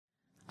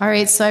All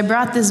right, so I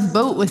brought this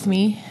boat with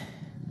me.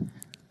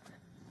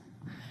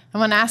 I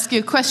want to ask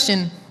you a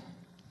question.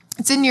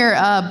 It's in your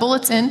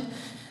bulletin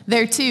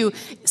there too.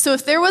 So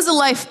if there was a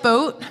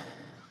lifeboat,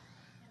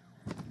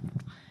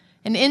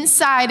 and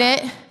inside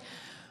it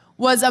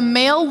was a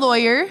male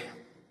lawyer,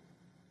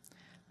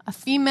 a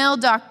female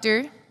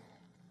doctor,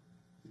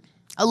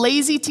 a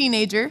lazy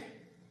teenager,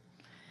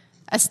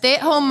 a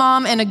stay-at-home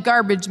mom, and a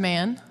garbage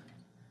man,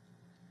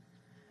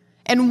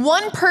 and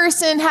one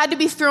person had to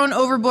be thrown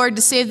overboard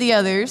to save the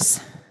others,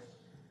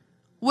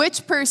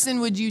 which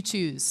person would you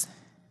choose?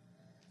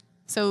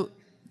 So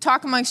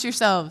talk amongst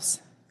yourselves.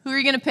 Who are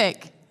you going to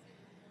pick?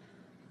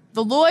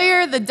 The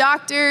lawyer, the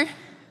doctor,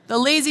 the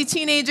lazy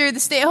teenager, the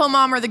stay-at-home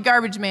mom, or the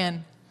garbage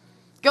man?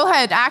 Go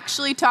ahead,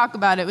 actually talk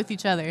about it with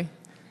each other.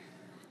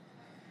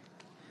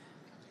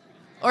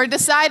 Or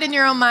decide in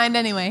your own mind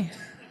anyway.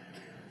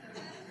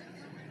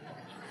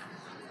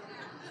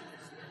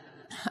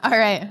 All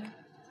right.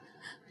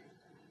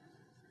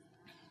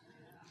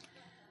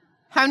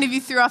 How many of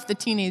you threw off the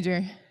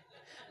teenager?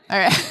 All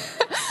right.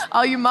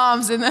 All you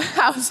moms in the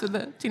house with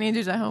the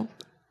teenagers at home.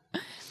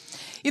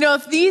 You know,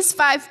 if these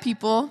 5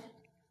 people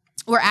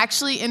were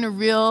actually in a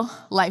real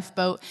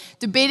lifeboat,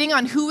 debating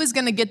on who was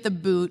going to get the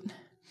boot,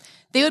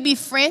 they would be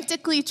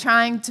frantically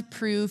trying to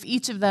prove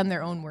each of them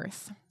their own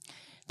worth.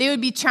 They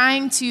would be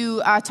trying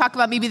to talk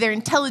about maybe their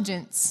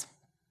intelligence,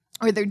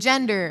 or their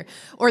gender,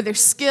 or their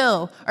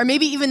skill, or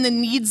maybe even the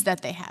needs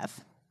that they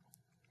have.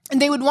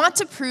 And they would want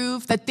to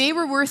prove that they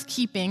were worth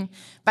keeping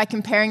by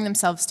comparing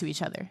themselves to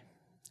each other.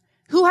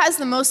 Who has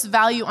the most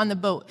value on the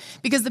boat?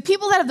 Because the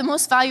people that have the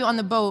most value on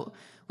the boat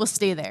will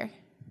stay there.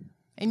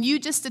 And you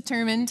just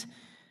determined,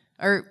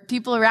 or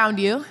people around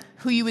you,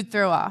 who you would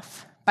throw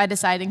off by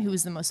deciding who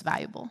is the most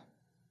valuable.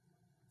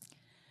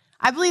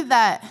 I believe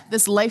that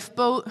this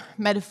lifeboat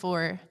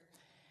metaphor,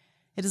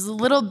 it is a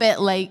little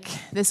bit like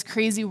this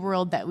crazy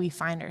world that we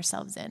find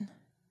ourselves in.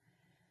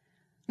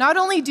 Not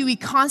only do we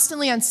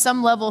constantly, on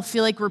some level,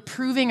 feel like we're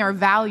proving our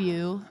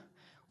value,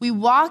 we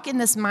walk in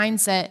this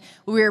mindset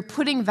where we are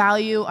putting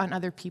value on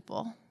other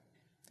people.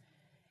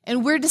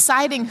 And we're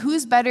deciding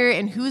who's better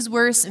and who's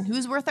worse and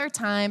who's worth our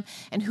time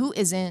and who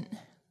isn't.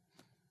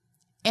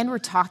 And we're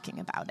talking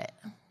about it.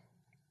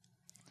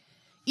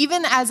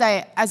 Even as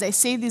I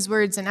say these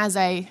words and as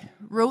I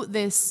wrote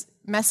this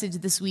message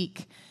this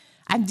week,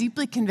 I'm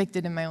deeply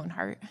convicted in my own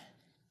heart.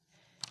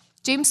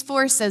 James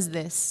 4 says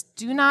this: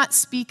 "Do not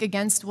speak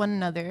against one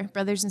another,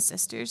 brothers and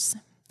sisters.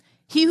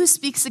 He who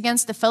speaks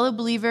against a fellow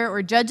believer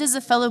or judges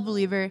a fellow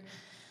believer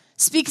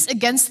speaks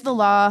against the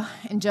law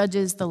and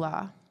judges the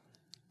law.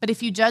 But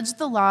if you judge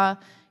the law,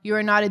 you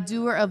are not a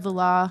doer of the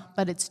law,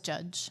 but its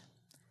judge.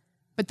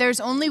 But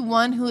there's only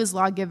one who is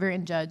lawgiver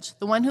and judge,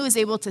 the one who is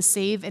able to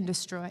save and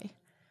destroy.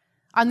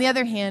 On the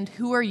other hand,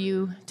 who are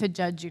you to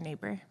judge your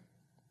neighbor?"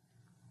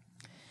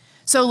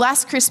 So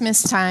last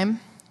Christmas time,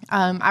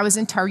 I was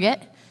in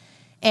Target.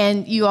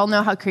 And you all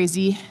know how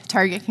crazy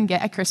Target can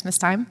get at Christmas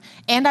time.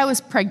 And I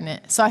was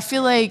pregnant. So I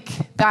feel like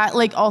that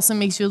also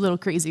makes you a little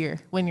crazier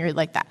when you're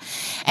like that.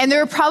 And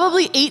there were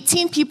probably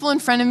 18 people in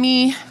front of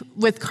me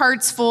with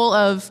carts full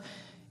of,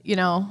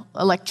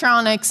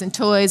 electronics and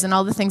toys and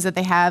all the things that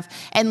they have.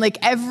 And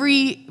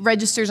every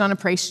register's on a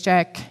price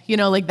check,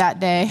 that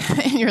day.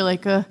 And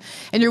you're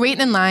and you're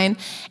waiting in line.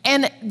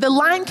 And the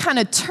line kind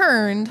of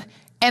turned,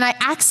 and I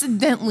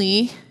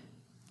accidentally,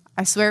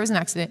 I swear it was an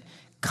accident,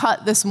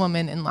 cut this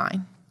woman in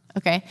line.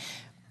 Okay,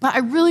 but I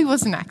really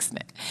was an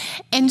accident.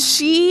 And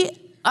she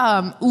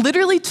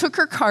literally took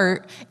her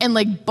cart and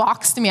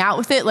boxed me out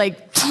with it,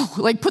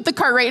 put the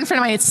cart right in front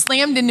of my head,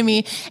 slammed into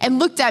me, and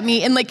looked at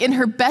me, and in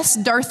her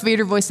best Darth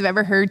Vader voice I've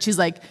ever heard, she's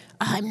like,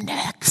 "I'm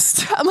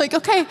next." I'm like,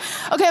 okay,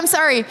 I'm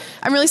sorry.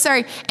 I'm really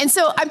sorry. And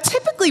so I'm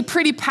typically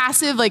pretty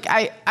passive.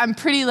 I'm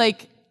pretty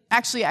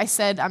actually, I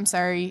said, "I'm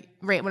sorry,"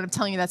 right when I'm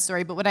telling you that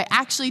story, but what I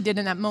actually did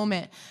in that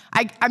moment,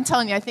 I'm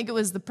telling you, I think it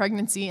was the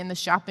pregnancy and the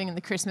shopping and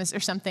the Christmas or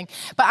something,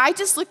 but I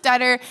just looked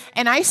at her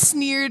and I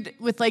sneered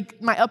with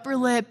my upper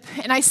lip,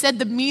 and I said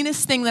the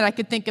meanest thing that I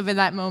could think of in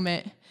that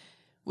moment,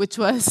 which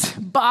was,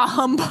 "Bah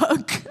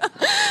humbug."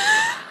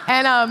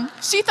 And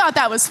she thought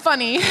that was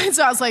funny,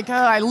 so I was like, "Oh,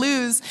 I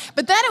lose."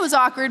 But then it was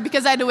awkward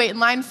because I had to wait in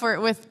line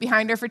for it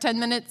behind her for 10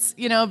 minutes,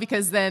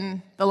 because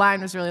then the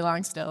line was really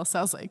long still, so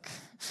I was like,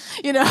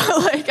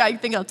 I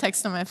think I'll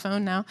text on my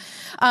phone now.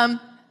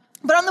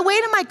 But on the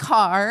way to my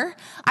car,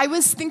 I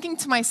was thinking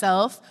to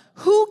myself,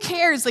 who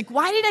cares?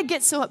 Why did I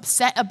get so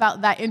upset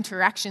about that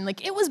interaction?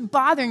 It was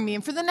bothering me.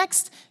 And for the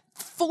next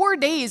 4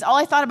 days, all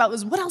I thought about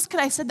was, what else could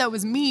I have said that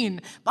was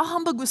mean? Bah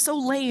humbug was so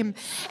lame.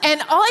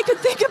 And all I could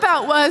think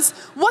about was,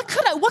 what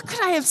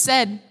could I have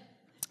said?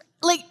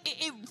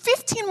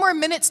 15 more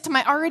minutes to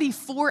my already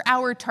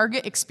 4-hour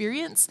Target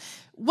experience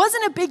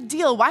wasn't a big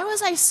deal. Why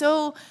was I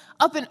so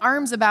up in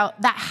arms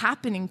about that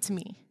happening to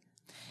me?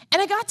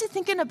 And I got to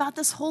thinking about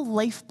this whole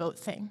lifeboat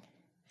thing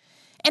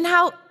and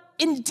how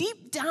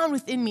deep down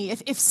within me,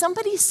 if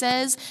somebody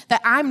says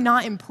that I'm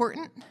not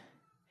important,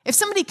 If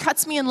somebody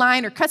cuts me in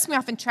line or cuts me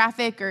off in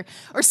traffic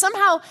or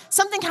somehow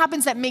something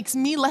happens that makes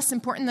me less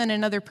important than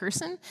another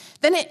person,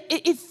 then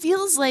it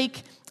feels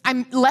like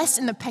I'm less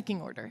in the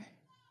pecking order.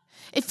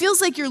 It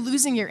feels like you're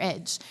losing your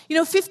edge.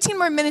 15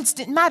 more minutes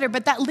didn't matter,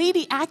 but that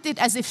lady acted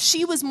as if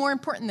she was more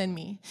important than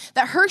me,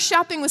 that her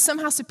shopping was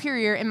somehow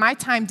superior and my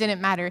time didn't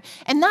matter.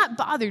 And that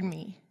bothered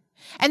me.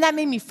 And that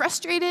made me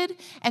frustrated,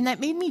 and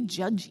that made me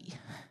judgy.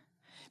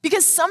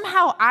 Because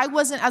somehow I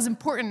wasn't as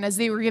important as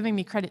they were giving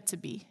me credit to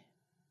be.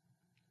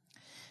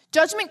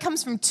 Judgment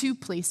comes from two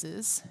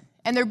places,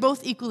 and they're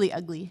both equally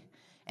ugly,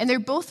 and they're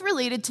both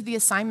related to the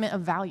assignment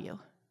of value.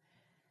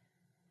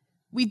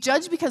 We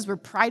judge because we're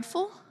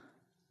prideful,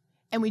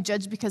 and we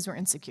judge because we're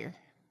insecure.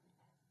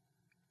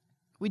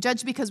 We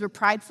judge because we're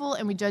prideful,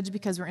 and we judge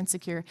because we're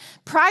insecure.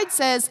 Pride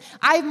says,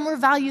 I have more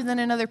value than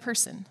another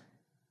person.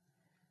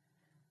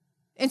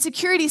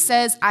 Insecurity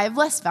says, I have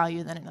less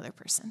value than another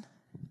person.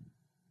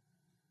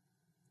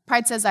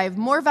 Pride says, I have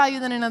more value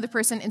than another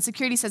person.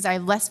 Insecurity says, I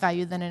have less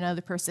value than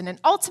another person. And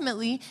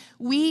ultimately,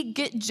 we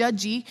get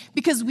judgy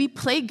because we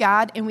play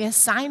God and we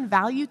assign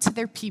value to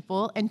their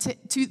people and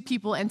to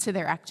people and to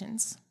their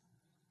actions.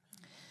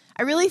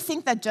 I really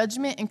think that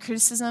judgment and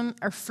criticism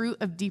are fruit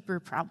of deeper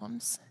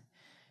problems.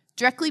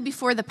 Directly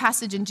before the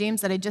passage in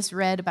James that I just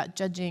read about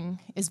judging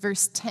is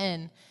verse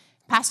 10.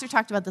 Pastor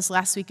talked about this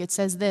last week. It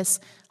says this,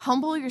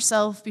 humble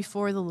yourself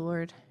before the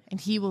Lord,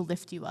 and he will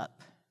lift you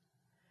up.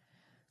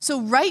 So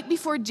right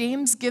before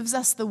James gives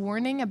us the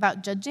warning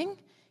about judging,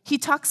 he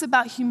talks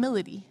about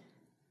humility,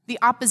 the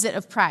opposite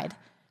of pride.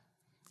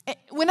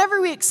 Whenever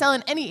we excel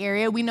in any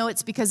area, we know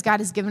it's because God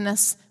has given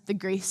us the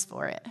grace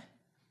for it.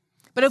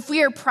 But if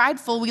we are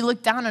prideful, we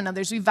look down on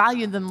others, we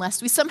value them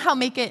less, we somehow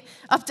make it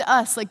up to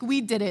us, like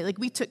we did it, like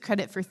we took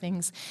credit for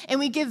things. And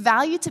we give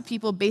value to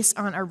people based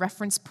on our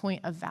reference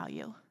point of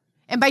value.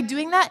 And by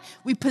doing that,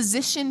 we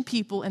position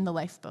people in the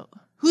lifeboat.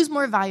 Who's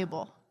more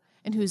valuable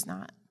and who's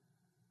not?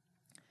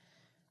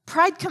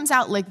 Pride comes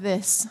out like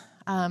this.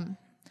 I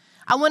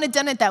wouldn't have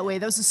done it that way.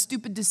 That was a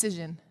stupid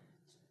decision.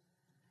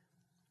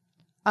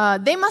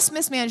 They must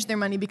mismanage their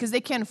money because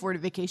they can't afford a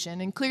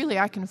vacation, and clearly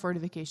I can afford a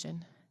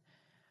vacation.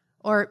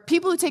 Or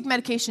people who take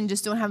medication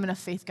just don't have enough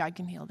faith God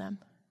can heal them.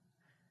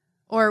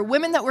 Or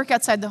women that work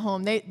outside the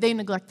home, they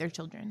neglect their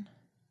children.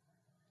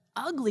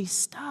 Ugly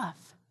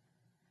stuff.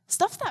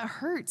 Stuff that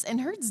hurts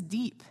and hurts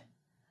deep.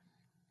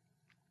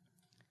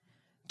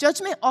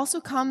 Judgment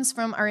also comes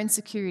from our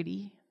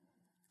insecurity.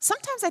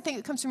 Sometimes I think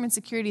it comes from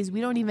insecurities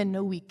we don't even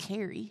know we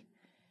carry.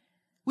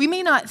 We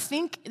may not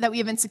think that we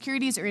have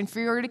insecurities or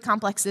inferiority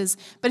complexes,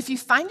 but if you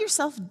find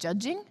yourself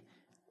judging,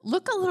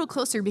 look a little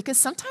closer because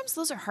sometimes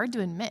those are hard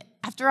to admit.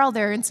 After all,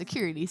 they're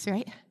insecurities,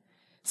 right?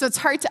 So it's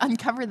hard to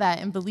uncover that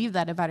and believe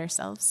that about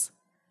ourselves.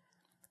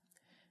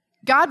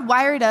 God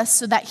wired us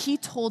so that he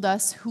told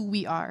us who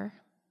we are.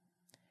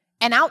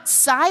 And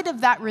outside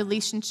of that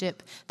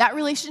relationship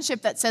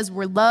that says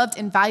we're loved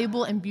and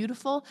valuable and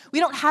beautiful,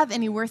 we don't have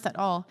any worth at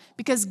all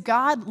because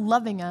God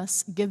loving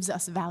us gives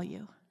us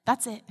value.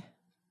 That's it.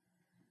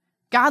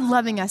 God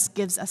loving us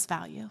gives us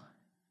value.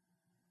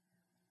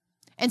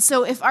 And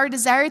so if our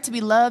desire to be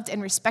loved and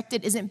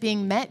respected isn't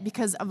being met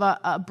because of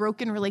a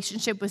broken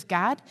relationship with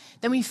God,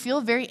 then we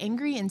feel very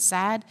angry and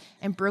sad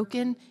and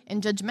broken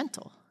and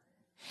judgmental.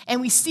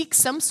 And we seek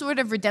some sort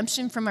of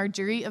redemption from our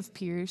jury of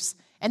peers,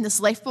 and this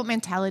lifeboat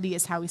mentality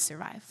is how we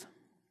survive.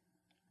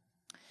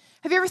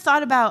 Have you ever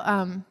thought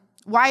about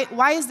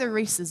why is there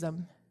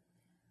racism?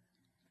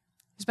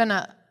 There's been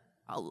a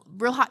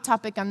real hot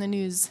topic on the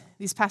news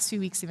these past few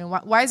weeks even.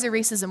 Why is there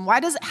racism? Why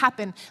does it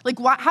happen? Like,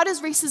 how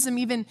does racism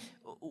even,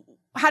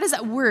 how does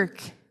that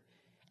work?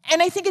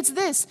 And I think it's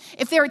this.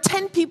 If there are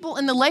 10 people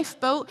in the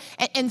lifeboat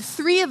and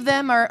 3 of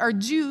them are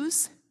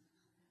Jews,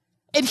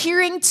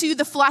 adhering to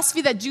the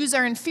philosophy that Jews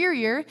are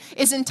inferior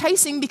is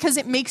enticing because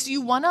it makes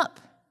you one up.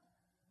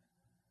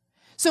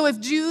 So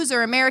if Jews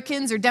or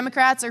Americans or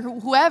Democrats or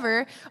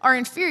whoever are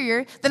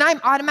inferior, then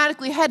I'm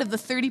automatically ahead of the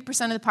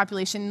 30% of the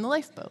population in the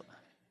lifeboat.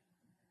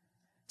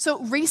 So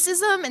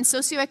racism and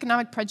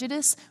socioeconomic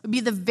prejudice would be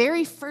the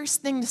very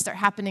first thing to start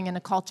happening in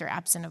a culture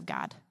absent of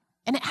God.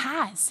 And it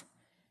has.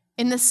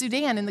 In the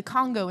Sudan, in the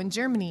Congo, in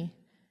Germany,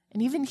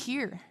 and even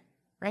here,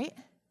 right?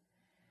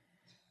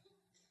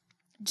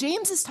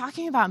 James is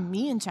talking about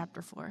me in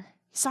chapter 4.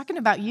 He's talking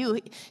about you.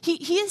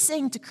 He is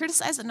saying to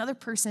criticize another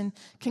person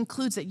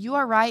concludes that you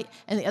are right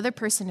and the other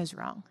person is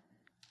wrong.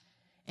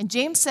 And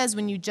James says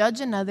when you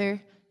judge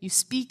another, you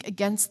speak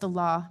against the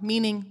law,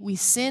 meaning we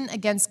sin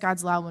against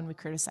God's law when we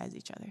criticize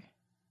each other.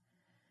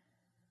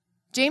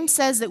 James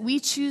says that we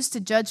choose to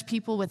judge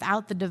people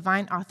without the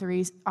divine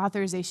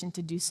authorization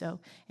to do so,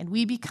 and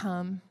we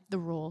become the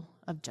role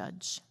of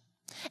judge.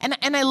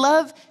 And I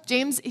love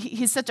James.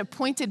 He's such a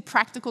pointed,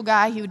 practical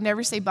guy. He would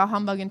never say bah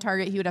humbug in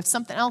Target. He would have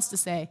something else to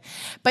say.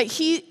 But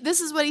this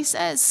is what he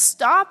says.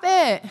 Stop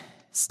it.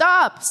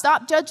 Stop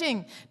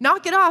judging.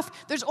 Knock it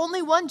off. There's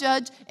only one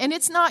judge, and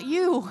it's not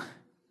you.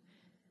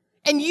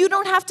 And you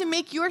don't have to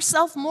make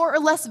yourself more or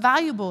less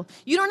valuable.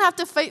 You don't have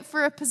to fight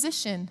for a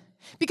position.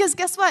 Because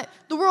guess what?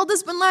 The world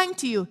has been lying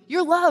to you.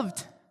 You're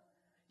loved.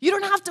 You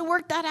don't have to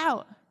work that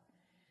out.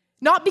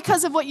 Not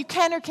because of what you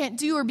can or can't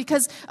do or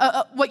because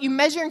what you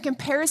measure in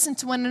comparison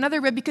to one another,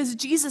 but because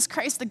Jesus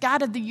Christ, the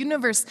God of the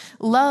universe,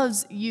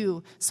 loves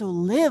you. So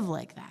live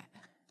like that.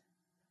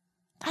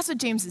 That's what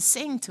James is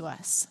saying to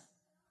us.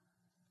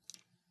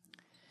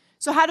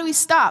 So how do we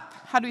stop?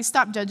 How do we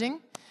stop judging?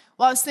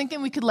 Well, I was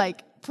thinking we could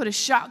put a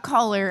shock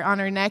collar on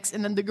our necks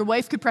and then your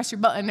wife could press your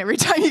button every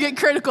time you get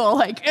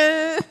critical,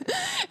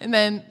 and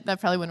then that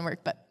probably wouldn't work,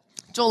 but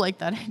Joel liked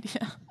that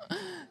idea.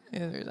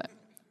 Yeah, there's that.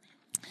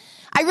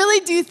 I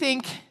really do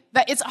think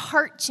that it's a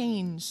heart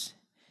change.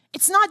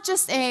 It's not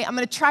just I'm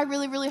going to try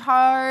really, really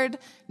hard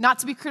not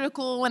to be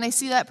critical when I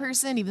see that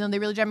person, even though they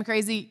really drive me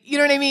crazy. You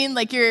know what I mean?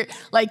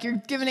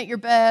 You're giving it your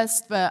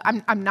best, but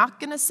I'm not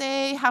going to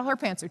say how her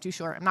pants are too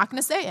short. I'm not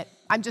going to say it.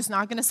 I'm just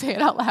not going to say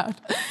it out loud.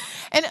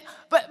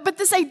 But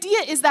this idea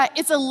is that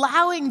it's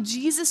allowing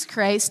Jesus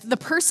Christ, the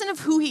person of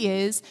who he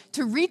is,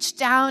 to reach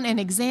down and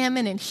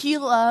examine and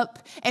heal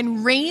up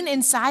and reign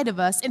inside of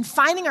us and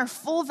finding our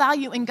full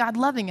value in God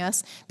loving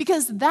us,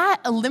 because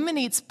that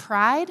eliminates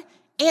pride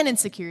and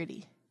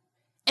insecurity.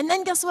 And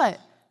then guess what?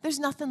 There's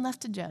nothing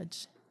left to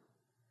judge.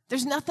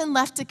 There's nothing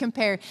left to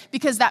compare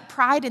because that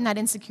pride and that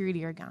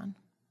insecurity are gone.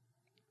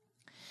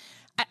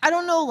 I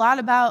don't know a lot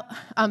about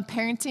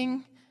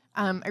parenting.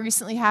 I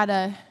recently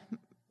had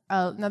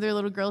another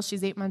little girl.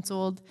 She's 8 months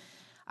old.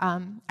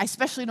 I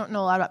especially don't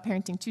know a lot about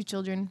parenting 2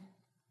 children.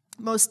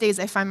 Most days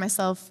I find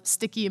myself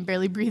sticky and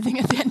barely breathing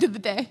at the end of the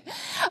day.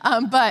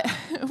 But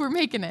we're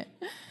making it.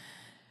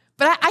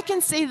 But I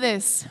can say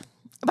this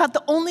about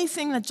the only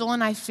thing that Joel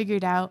and I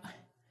figured out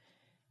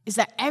is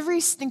that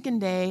every stinking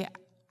day,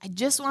 I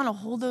just want to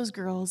hold those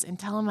girls and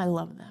tell them I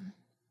love them.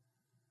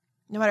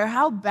 No matter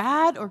how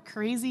bad or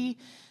crazy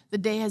the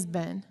day has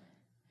been.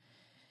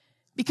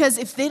 Because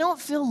if they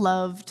don't feel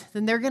loved,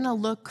 then they're going to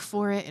look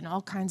for it in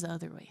all kinds of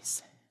other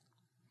ways.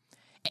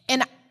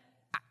 And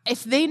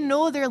if they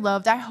know they're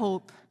loved, I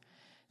hope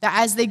that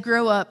as they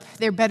grow up,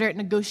 they're better at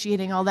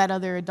negotiating all that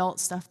other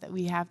adult stuff that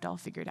we have to all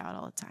figured out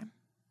all the time.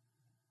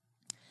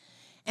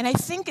 And I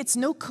think it's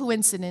no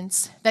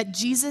coincidence that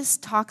Jesus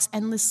talks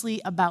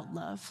endlessly about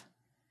love.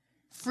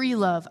 Free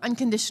love,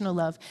 unconditional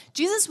love.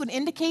 Jesus would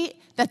indicate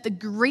that the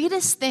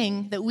greatest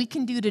thing that we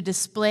can do to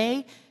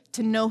display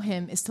to know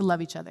him is to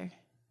love each other.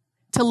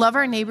 To love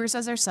our neighbors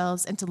as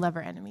ourselves and to love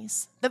our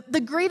enemies.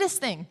 The greatest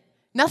thing.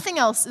 Nothing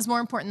else is more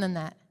important than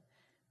that.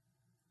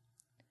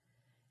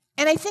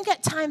 And I think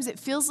at times it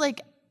feels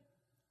like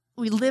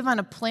we live on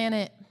a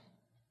planet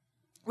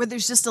where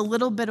there's just a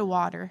little bit of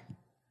water,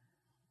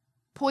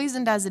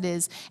 poisoned as it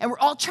is, and we're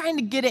all trying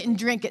to get it and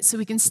drink it so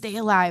we can stay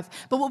alive.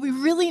 But what we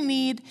really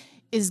need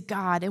is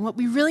God, and what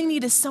we really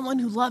need is someone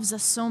who loves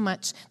us so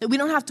much that we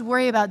don't have to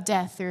worry about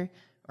death or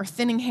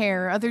thinning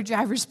hair or other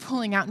drivers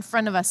pulling out in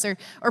front of us or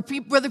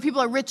whether people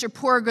are rich or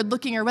poor or good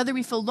looking or whether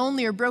we feel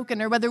lonely or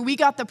broken or whether we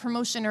got the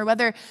promotion or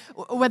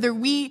whether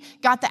we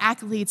got the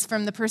accolades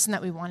from the person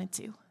that we wanted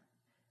to.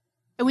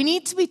 And we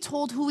need to be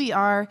told who we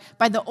are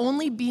by the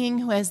only being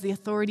who has the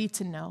authority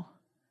to know,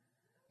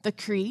 the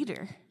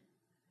Creator.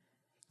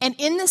 And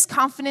in this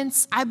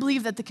confidence, I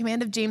believe that the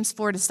command of James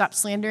 4 to stop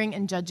slandering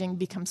and judging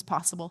becomes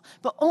possible,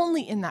 but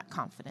only in that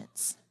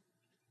confidence.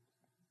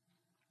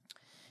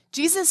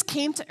 Jesus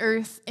came to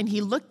earth and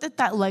he looked at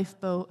that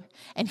lifeboat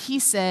and he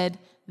said,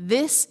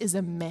 "This is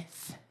a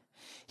myth."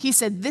 He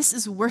said, "This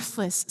is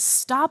worthless.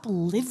 Stop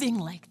living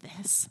like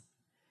this."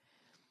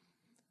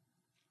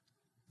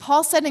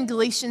 Paul said in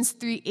Galatians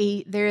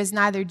 3:8, "There is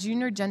neither Jew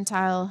nor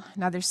Gentile,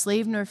 neither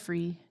slave nor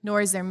free,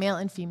 nor is there male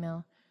and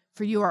female,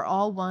 for you are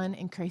all one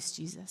in Christ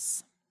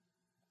Jesus."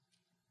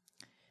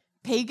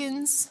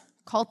 Pagans,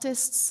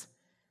 cultists,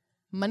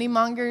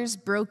 moneymongers,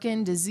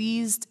 broken,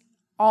 diseased,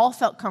 all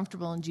felt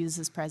comfortable in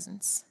Jesus'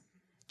 presence.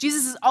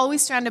 Jesus is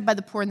always surrounded by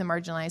the poor and the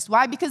marginalized.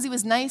 Why? Because he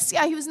was nice?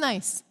 Yeah, he was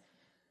nice.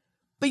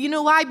 But you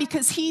know why?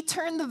 Because he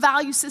turned the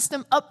value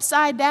system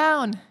upside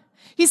down.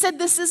 He said,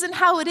 this isn't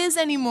how it is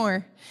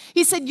anymore.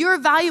 He said, you're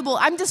valuable.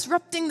 I'm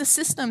disrupting the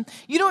system.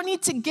 You don't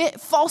need to get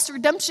false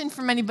redemption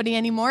from anybody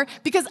anymore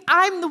because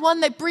I'm the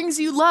one that brings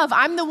you love.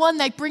 I'm the one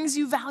that brings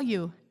you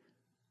value.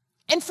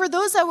 And for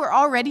those that were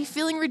already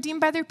feeling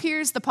redeemed by their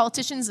peers, the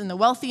politicians and the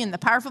wealthy and the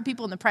powerful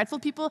people and the prideful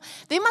people,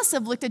 they must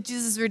have looked at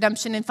Jesus'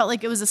 redemption and felt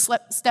like it was a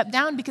step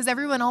down because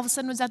everyone all of a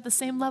sudden was at the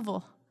same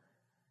level.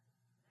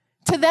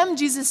 To them,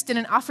 Jesus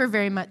didn't offer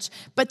very much,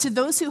 but to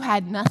those who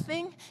had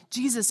nothing,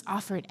 Jesus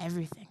offered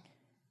everything.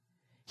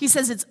 He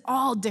says it's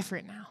all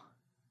different now.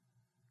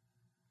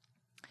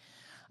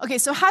 Okay,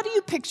 so how do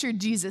you picture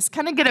Jesus?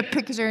 Kind of get a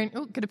picture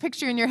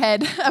in your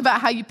head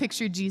about how you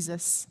picture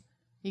Jesus.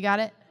 You got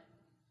it?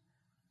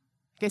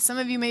 Okay, some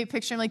of you may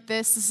picture him like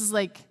this. This is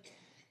like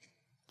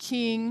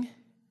king,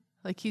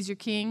 like he's your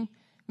king.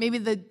 Maybe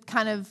the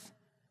kind of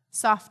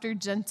softer,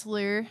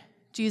 gentler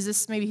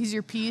Jesus, maybe he's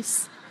your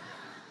peace.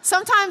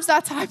 Sometimes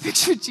that's how I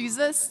picture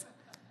Jesus.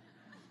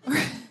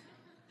 We're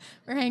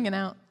hanging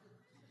out.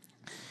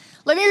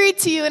 Let me read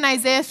to you in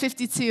Isaiah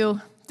 52.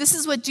 This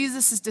is what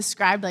Jesus is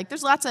described like.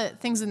 There's lots of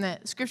things in the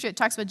scripture that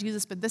talks about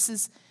Jesus, but this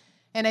is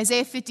In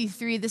Isaiah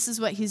 53, this is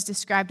what he's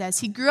described as.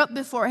 He grew up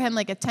before him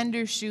like a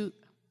tender shoot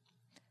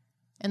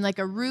and like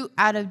a root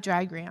out of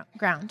dry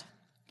ground.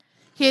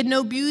 He had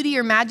no beauty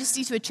or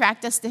majesty to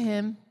attract us to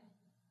him.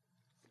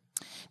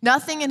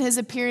 Nothing in his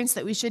appearance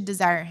that we should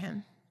desire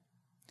him.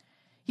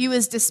 He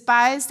was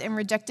despised and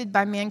rejected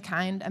by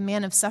mankind, a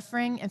man of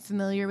suffering and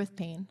familiar with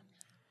pain.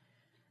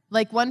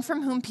 Like one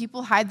from whom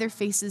people hide their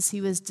faces,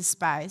 he was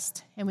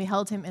despised, and we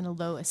held him in a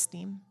low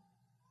esteem.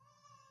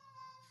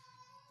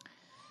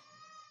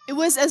 It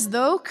was as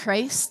though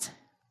Christ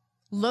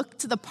looked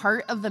to the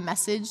part of the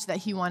message that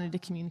he wanted to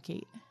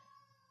communicate.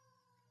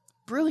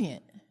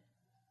 Brilliant.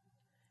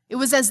 It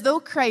was as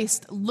though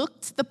Christ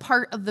looked to the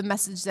part of the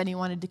message that he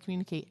wanted to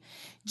communicate.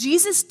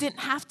 Jesus didn't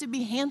have to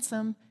be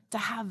handsome to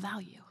have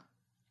value.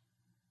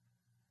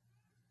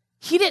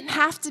 He didn't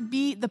have to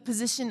be the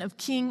position of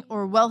king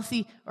or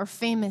wealthy or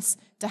famous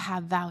to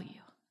have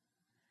value.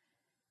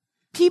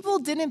 People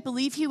didn't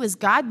believe he was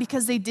God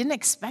because they didn't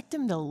expect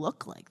him to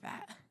look like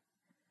that.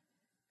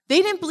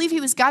 They didn't believe he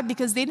was God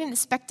because they didn't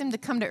expect him to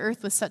come to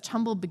earth with such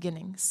humble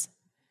beginnings.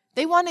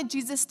 They wanted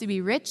Jesus to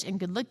be rich and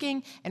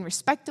good-looking and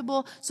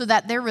respectable so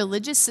that their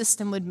religious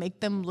system would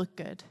make them look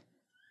good.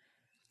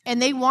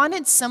 And they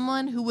wanted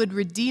someone who would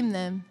redeem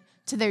them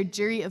to their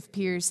jury of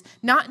peers,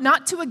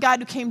 not to a God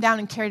who came down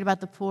and cared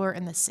about the poor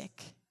and the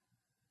sick.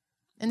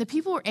 And the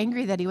people were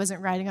angry that he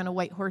wasn't riding on a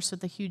white horse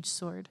with a huge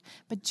sword.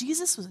 But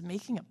Jesus was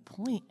making a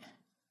point.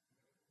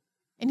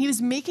 And he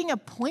was making a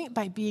point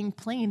by being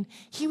plain.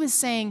 He was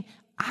saying,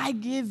 I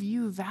give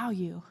you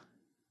value.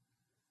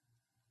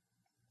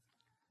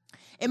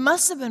 It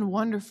must have been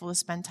wonderful to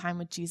spend time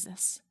with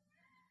Jesus.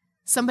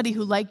 Somebody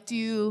who liked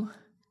you,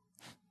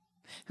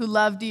 who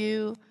loved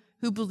you,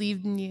 who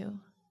believed in you.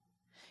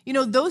 You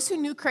know, those who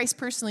knew Christ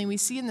personally, we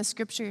see in the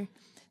scripture,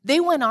 they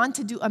went on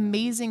to do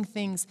amazing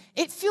things.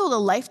 It fueled a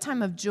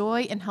lifetime of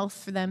joy and health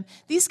for them.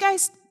 These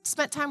guys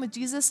spent time with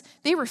Jesus.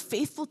 They were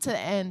faithful to the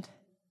end.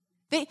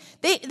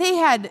 They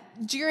had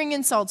jeering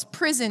insults,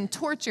 prison,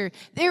 torture.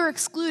 They were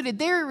excluded.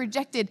 They were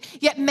rejected.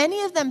 Yet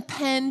many of them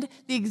penned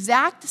the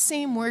exact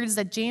same words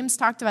that James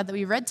talked about that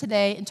we read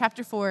today in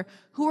chapter 4.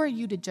 Who are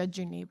you to judge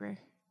your neighbor?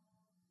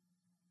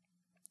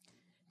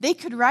 They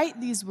could write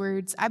these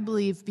words, I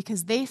believe,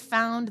 because they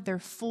found their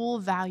full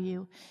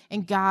value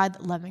in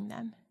God loving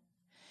them.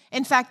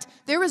 In fact,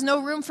 there was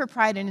no room for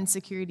pride and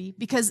insecurity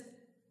because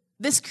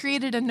this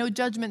created a no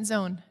judgment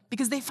zone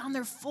because they found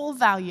their full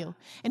value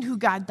in who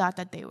God thought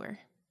that they were.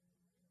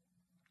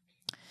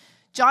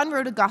 John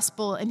wrote a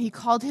gospel and he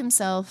called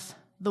himself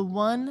the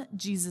one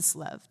Jesus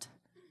loved.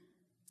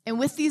 And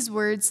with these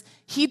words,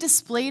 he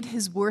displayed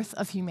his worth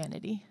of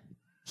humanity.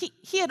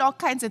 He had all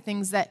kinds of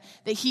things that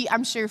he,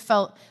 I'm sure,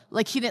 felt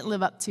like he didn't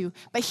live up to.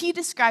 But he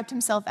described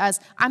himself as,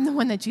 I'm the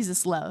one that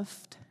Jesus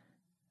loved.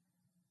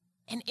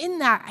 And in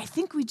that, I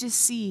think we just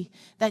see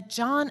that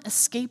John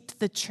escaped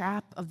the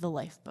trap of the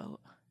lifeboat.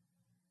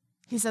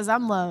 He says,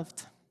 I'm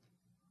loved.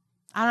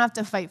 I don't have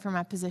to fight for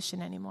my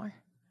position anymore.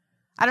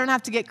 I don't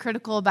have to get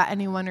critical about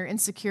anyone or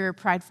insecure or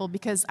prideful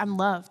because I'm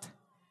loved.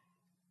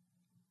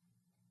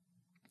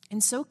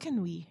 And so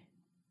can we.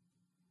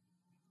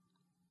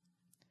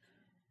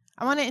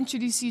 I want to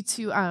introduce you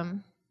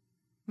to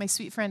my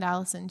sweet friend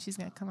Allison. She's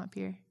going to come up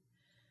here.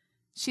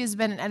 She has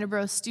been an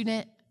Edinburgh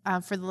student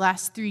for the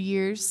last 3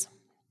 years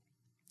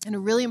and a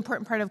really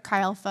important part of Chi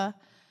Alpha.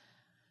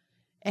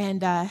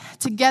 And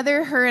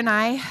together, her and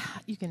I,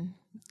 you can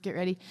get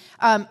ready,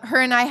 her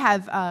and I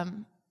have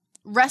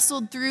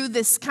wrestled through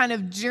this kind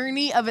of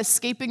journey of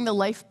escaping the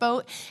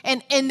lifeboat.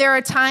 And there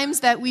are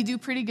times that we do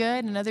pretty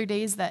good and other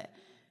days that,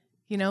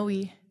 you know,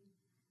 we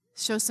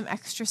show some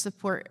extra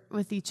support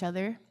with each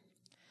other.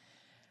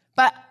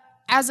 But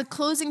as a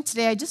closing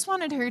today, I just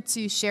wanted her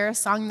to share a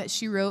song that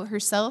she wrote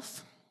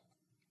herself,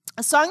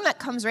 a song that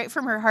comes right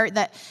from her heart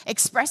that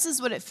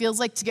expresses what it feels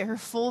like to get her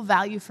full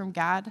value from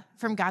God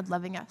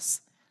loving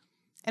us.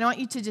 And I want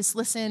you to just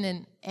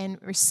listen and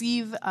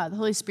receive the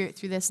Holy Spirit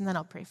through this, and then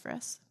I'll pray for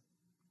us.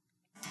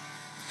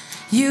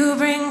 You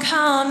bring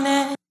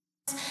calmness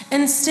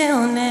and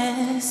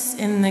stillness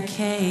in the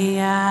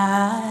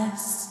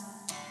chaos.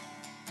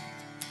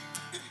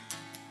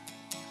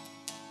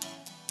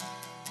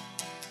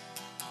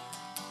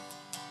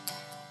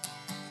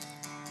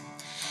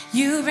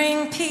 You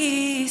bring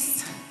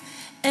peace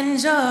and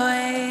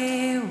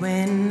joy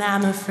when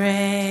I'm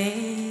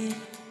afraid.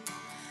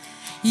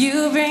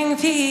 You bring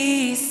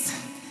peace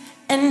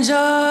and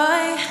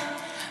joy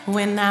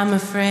when I'm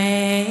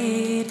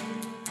afraid.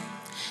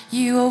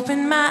 You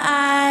open my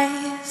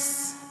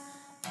eyes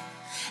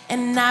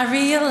and I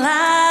realize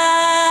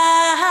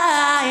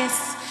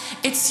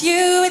it's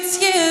you, it's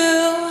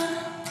you.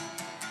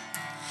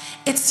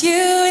 It's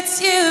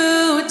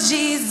you,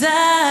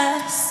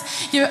 Jesus.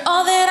 You're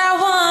all that I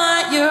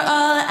want, you're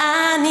all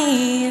I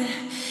need,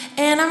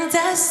 and I'm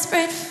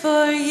desperate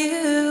for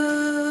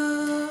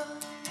you.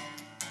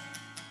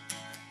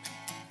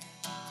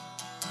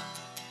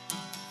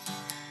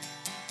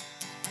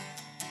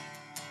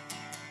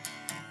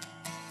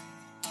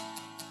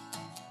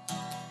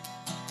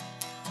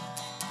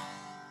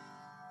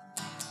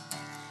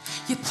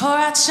 You pour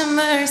out your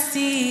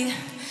mercy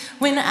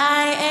when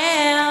I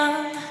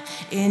am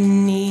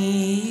in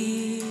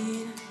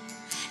need.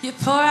 You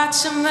pour out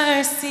your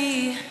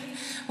mercy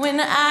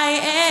when I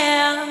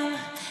am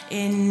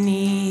in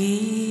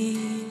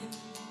need.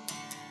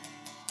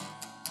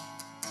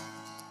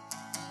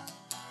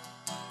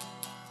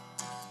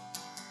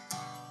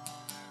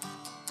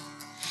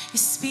 You're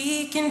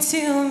speaking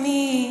to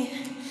me,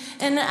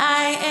 and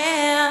I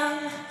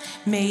am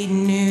made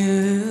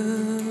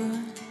new.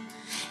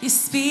 You're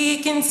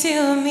speaking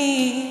to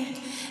me,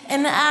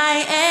 and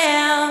I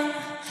am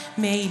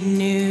made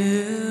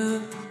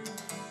new.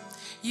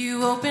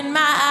 You open my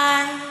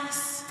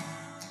eyes,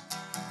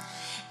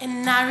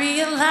 and I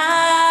realize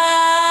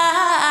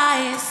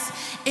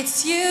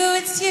it's you,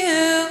 it's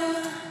you.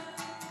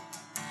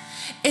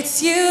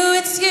 It's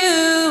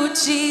you,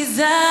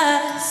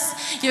 Jesus.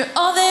 You're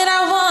all that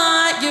I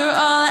want, you're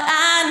all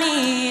I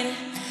need.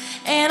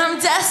 And I'm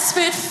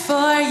desperate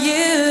for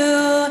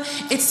you.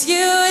 It's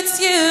you, it's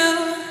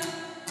you.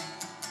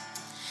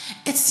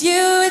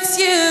 It's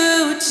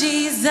you,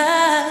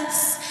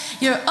 Jesus.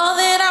 You're all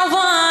that I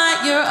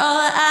want, you're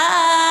all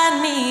I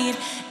need.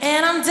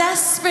 And I'm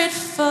desperate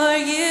for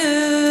you.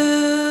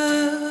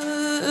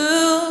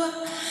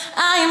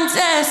 I am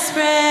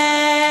desperate.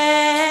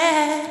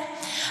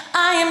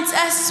 I am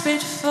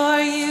desperate for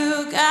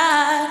you,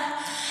 God.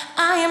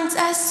 I am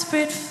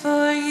desperate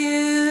for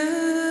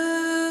you.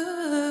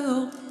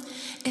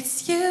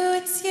 It's you,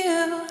 it's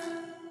you.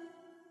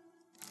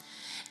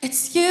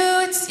 It's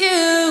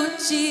you,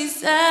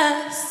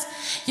 Jesus.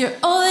 You're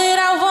all that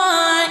I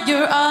want,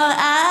 you're all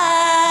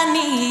I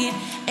need.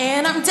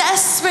 And I'm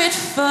desperate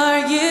for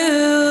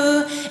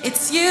you.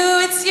 It's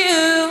you, it's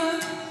you.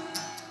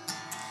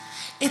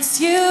 It's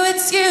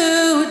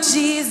you,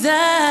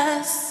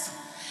 Jesus.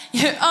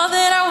 You're all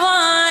that I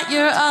want,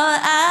 you're all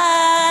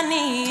I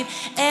need.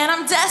 And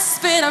I'm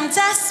desperate,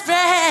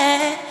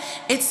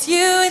 It's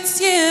you,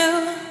 it's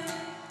you.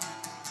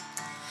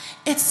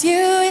 It's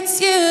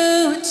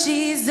you,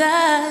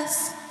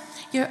 Jesus.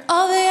 You're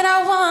all that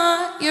I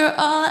want, you're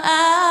all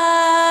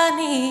I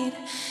need.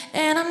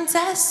 And I'm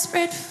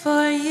desperate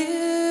for you.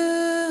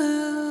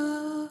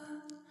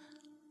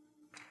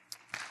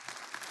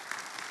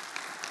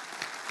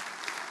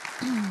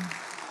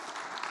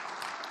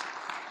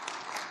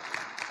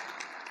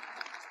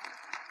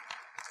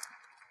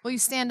 Will you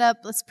stand up?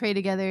 Let's pray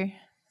together.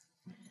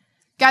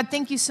 God,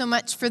 thank you so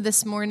much for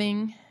this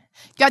morning.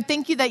 God,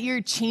 thank you that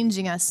you're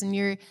changing us and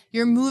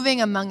you're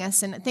moving among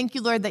us. And thank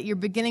you, Lord, that you're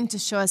beginning to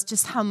show us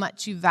just how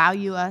much you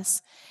value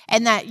us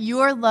and that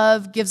your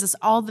love gives us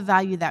all the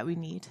value that we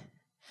need.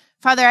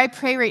 Father, I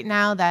pray right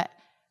now that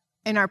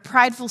in our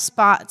prideful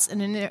spots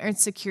and in our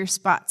insecure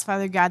spots,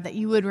 Father God, that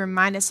you would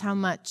remind us how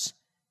much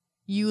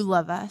you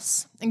love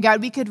us. And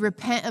God, we could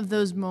repent of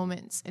those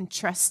moments and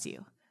trust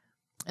you.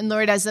 And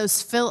Lord, as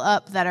those fill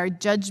up, that our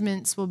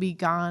judgments will be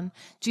gone.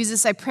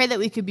 Jesus, I pray that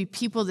we could be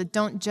people that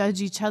don't judge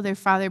each other,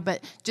 Father,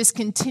 but just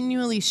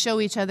continually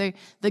show each other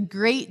the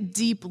great,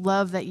 deep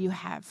love that you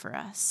have for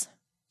us.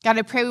 God,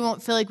 I pray we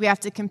won't feel like we have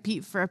to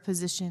compete for a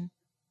position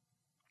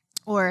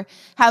or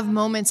have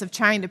moments of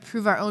trying to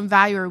prove our own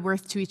value or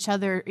worth to each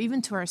other or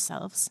even to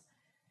ourselves.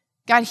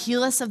 God,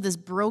 heal us of this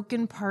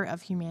broken part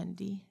of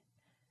humanity.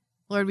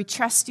 Lord, we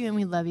trust you and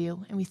we love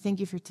you, and we thank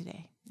you for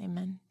today.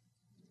 Amen.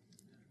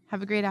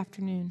 Have a great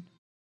afternoon.